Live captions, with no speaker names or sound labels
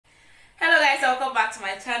back to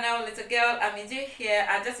my channel, little girl. I'm Ije here,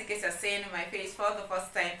 and just in case you're seeing my face for the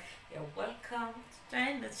first time, you're welcome to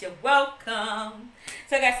join us. You're welcome.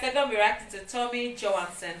 So guys, we're gonna be reacting to Tommy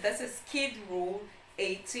Johansson. This is Kid Rule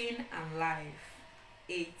 18 and Live.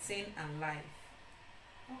 18 and Live.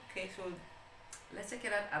 Okay, so let's check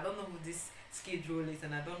it out. I don't know who this Skid Row is,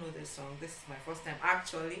 and I don't know this song. This is my first time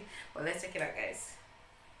actually, but let's check it out, guys.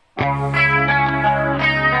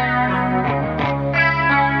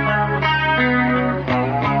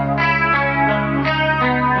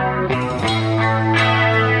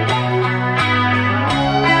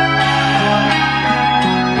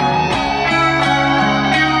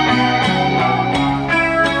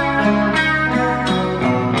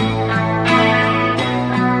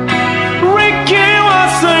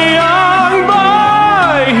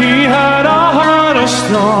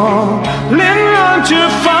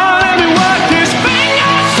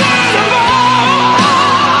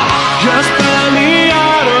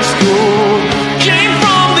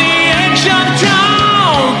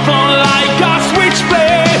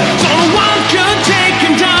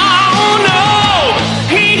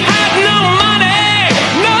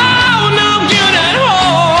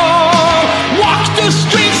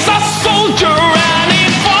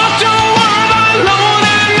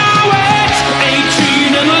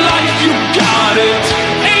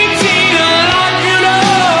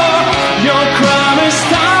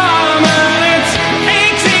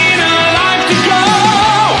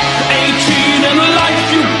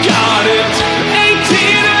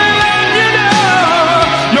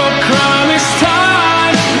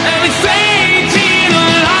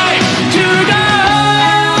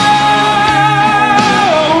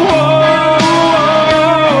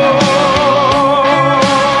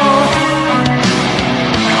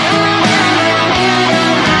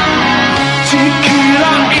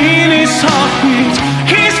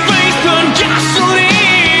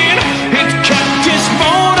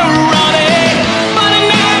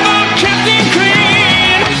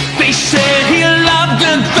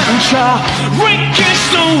 Rick is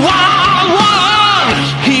the wild one.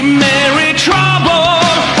 He married trouble,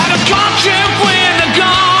 had a courtship with a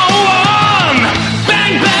gone.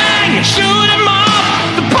 Bang bang, shoot him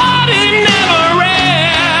up. The party never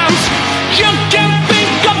ends. You can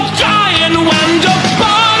think of dying when the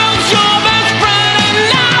bottle's your best friend. And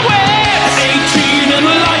now it's 18 in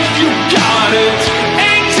life, you got it.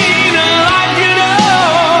 18 in life, you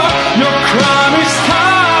know your crime is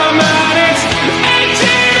time, and it's 18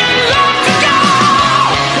 in life to go.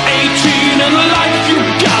 18 in life, you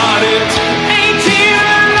got it. 18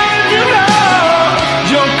 in life, you know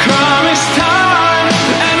your crime is time,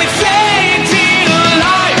 and it's 18 in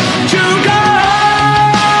life to go.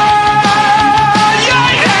 Yeah,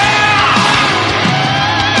 yeah.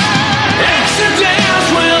 Accidents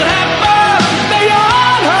will happen. They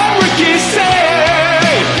all heard Ricky say.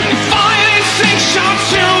 He fired 6 shots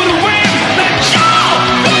to the wind. That Joe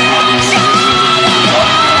was all the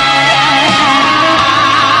way.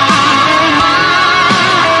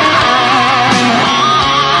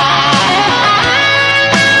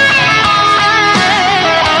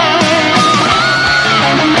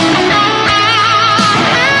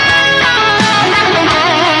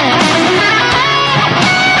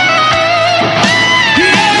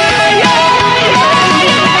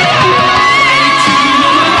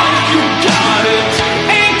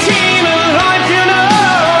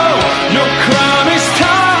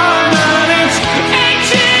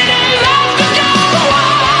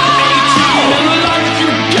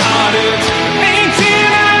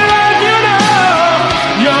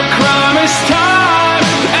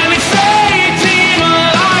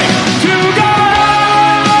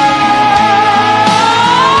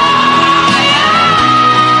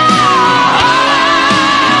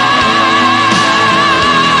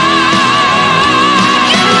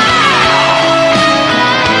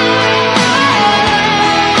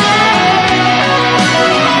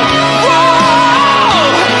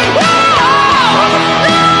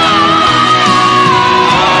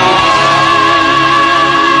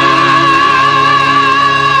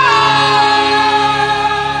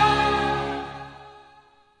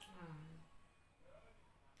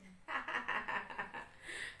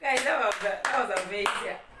 Guys, that was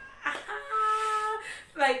amazing.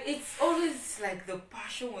 Like, it's always like the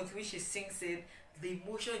passion with which he sings it, the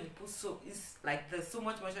emotion he puts, so it's like there's so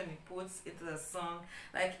much emotion he puts into the song.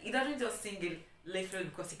 Like, he doesn't just sing it literally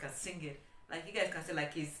because he can sing it. Like, you guys can say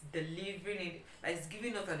like he's delivering it, like he's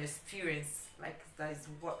giving us an experience. Like, that is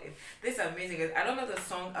what it, this is amazing, guys. I don't know the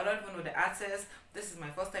song, I don't even know the artist. This is my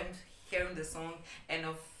first time hearing the song, and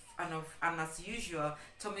and as usual,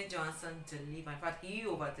 Tommy Johansson delivered. In fact, he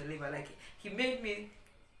over delivered. Like he made me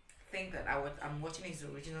think that I'm watching his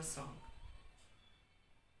original song.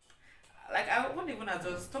 Like I won't even know,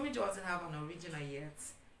 does Tommy Johansson have an original yet?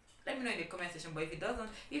 Let me know in the comment section. But if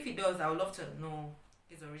he does, I would love to know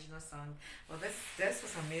his original song. But this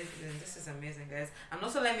was amazing. This is amazing, guys. And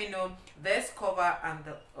also let me know this cover and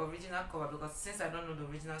the original cover, because since I don't know the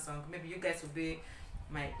original song, maybe you guys will be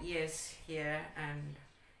my ears here and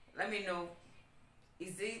let me know,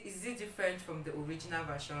 is it different from the original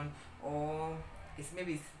version, or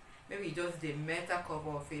maybe just the meta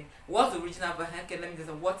cover of it? What's the original version? Okay, let me just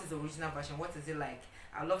say, what is the original version? What is it like?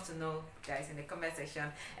 I'd love to know, guys, in the comment section.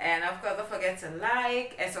 And of course, don't forget to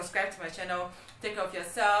like and subscribe to my channel. Take care of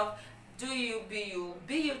yourself. Do you, be you,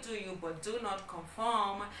 do you, but do not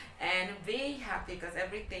conform, and be happy, because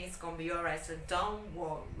everything's gonna be alright. So don't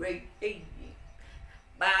worry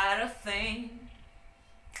about a thing,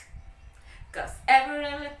 cause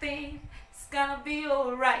everything's gonna be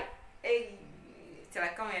alright. Hey, till I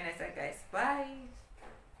come here next time, guys. Bye.